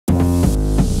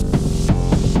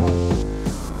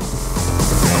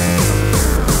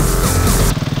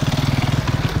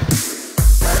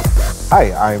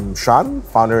Hi, I'm Sean,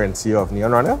 founder and CEO of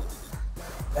Neonrunner.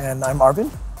 And I'm Arvin,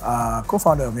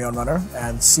 co-founder of Neonrunner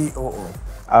and COO.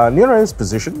 Neonrunner is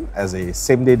positioned as a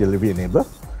same-day delivery enabler.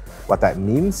 What that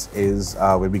means is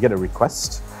when we get a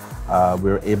request,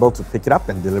 we're able to pick it up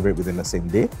and deliver it within the same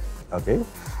day. Okay.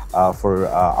 For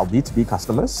our B2B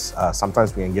customers,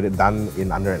 sometimes we can get it done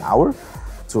in under an hour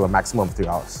to a maximum of 3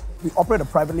 hours. We operate a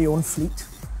privately owned fleet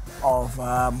of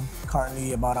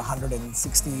currently about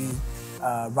 160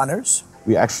 runners.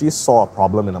 We actually saw a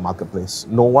problem in the marketplace.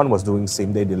 No one was doing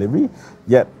same-day delivery,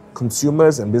 yet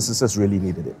consumers and businesses really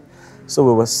needed it. So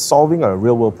we were solving a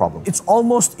real-world problem. It's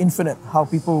almost infinite how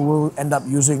people will end up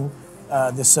using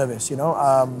this service, you know.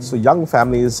 So young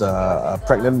families,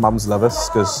 pregnant mums love us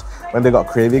because when they got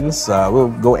cravings, we'll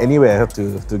go anywhere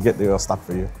to get your stuff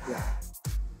for you. Yeah.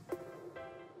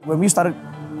 When we started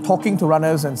talking to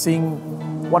runners and seeing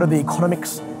what are the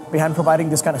economics behind providing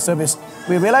this kind of service,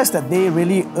 we realized that they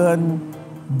really earn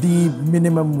the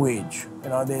minimum wage. You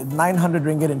know, they're 900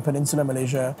 ringgit in Peninsular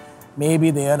Malaysia.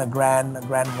 Maybe they earn a grand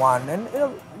one, and you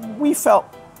know, we felt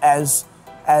as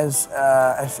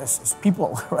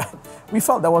people, right? We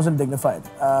felt that wasn't dignified.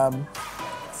 I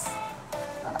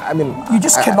mean, you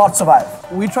just cannot survive.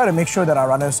 We try to make sure that our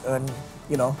runners earn,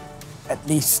 you know, at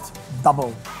least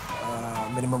double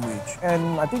minimum wage,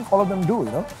 and I think all of them do,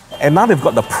 you know. And now they've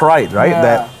got the pride, right? Yeah.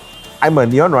 That I'm a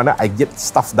Neonrunner, I get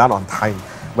stuff done on time.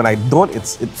 When I don't, it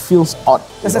feels odd.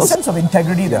 There's a sense of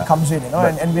integrity that comes in, you know,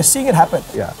 and we're seeing it happen.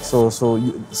 Yeah. So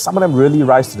some of them really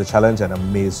rise to the challenge and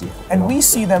amaze you. And we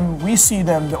see them.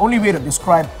 The only way to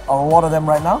describe a lot of them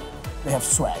right now, they have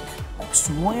swag, like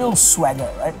real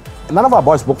swagger, right? None of our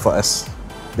boys work for us.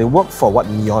 They work for what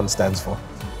Neon stands for.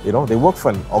 You know, they work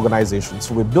for an organization.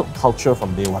 So we built culture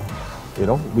from day one. You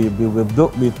know,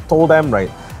 we told them, right,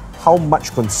 how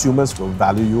much consumers will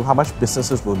value you, how much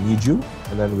businesses will need you,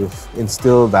 and then we've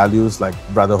instilled values like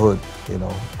brotherhood, you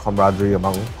know, camaraderie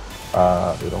among,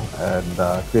 you know,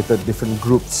 and created different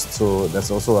groups. So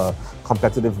there's also a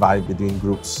competitive vibe between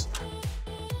groups.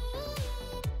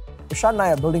 Sean and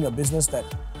I are building a business that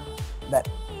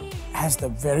has the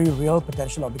very real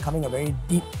potential of becoming a very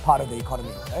deep part of the economy,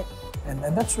 right?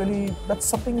 And that's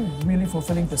something really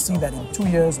fulfilling to see that in 2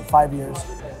 years or 5 years,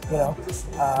 you know,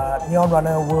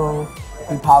 Neonrunner will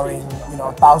be powering, you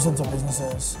know, thousands of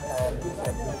businesses, and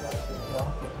you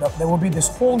know, there will be this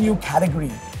whole new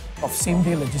category of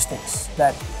same-day logistics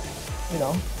that, you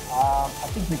know, I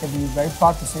think we can be very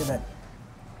proud to say that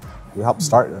we helped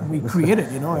start. We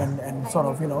created, you know, and sort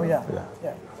of, you know, yeah.